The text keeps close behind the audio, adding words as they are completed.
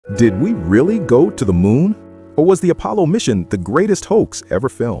Did we really go to the moon? Or was the Apollo mission the greatest hoax ever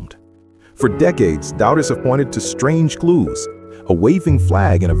filmed? For decades, doubters have pointed to strange clues: a waving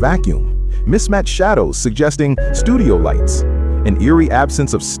flag in a vacuum, mismatched shadows suggesting studio lights, an eerie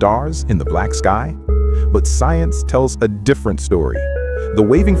absence of stars in the black sky. But science tells a different story. The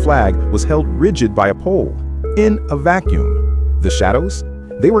waving flag was held rigid by a pole, in a vacuum. The shadows?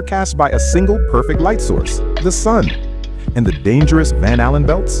 They were cast by a single perfect light source, the sun. And the dangerous Van Allen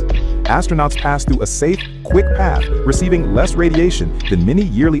belts? Astronauts passed through a safe, quick path, receiving less radiation than many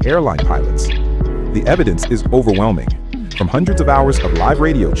yearly airline pilots. The evidence is overwhelming. From hundreds of hours of live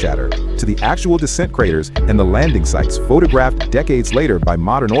radio chatter to the actual descent craters and the landing sites photographed decades later by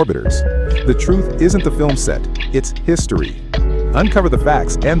modern orbiters. The truth isn't the film set, it's history. Uncover the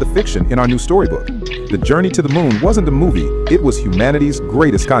facts and the fiction in our new storybook. The Journey to the Moon wasn't a movie, it was humanity's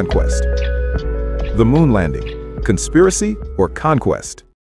greatest conquest. The moon landing: conspiracy or conquest?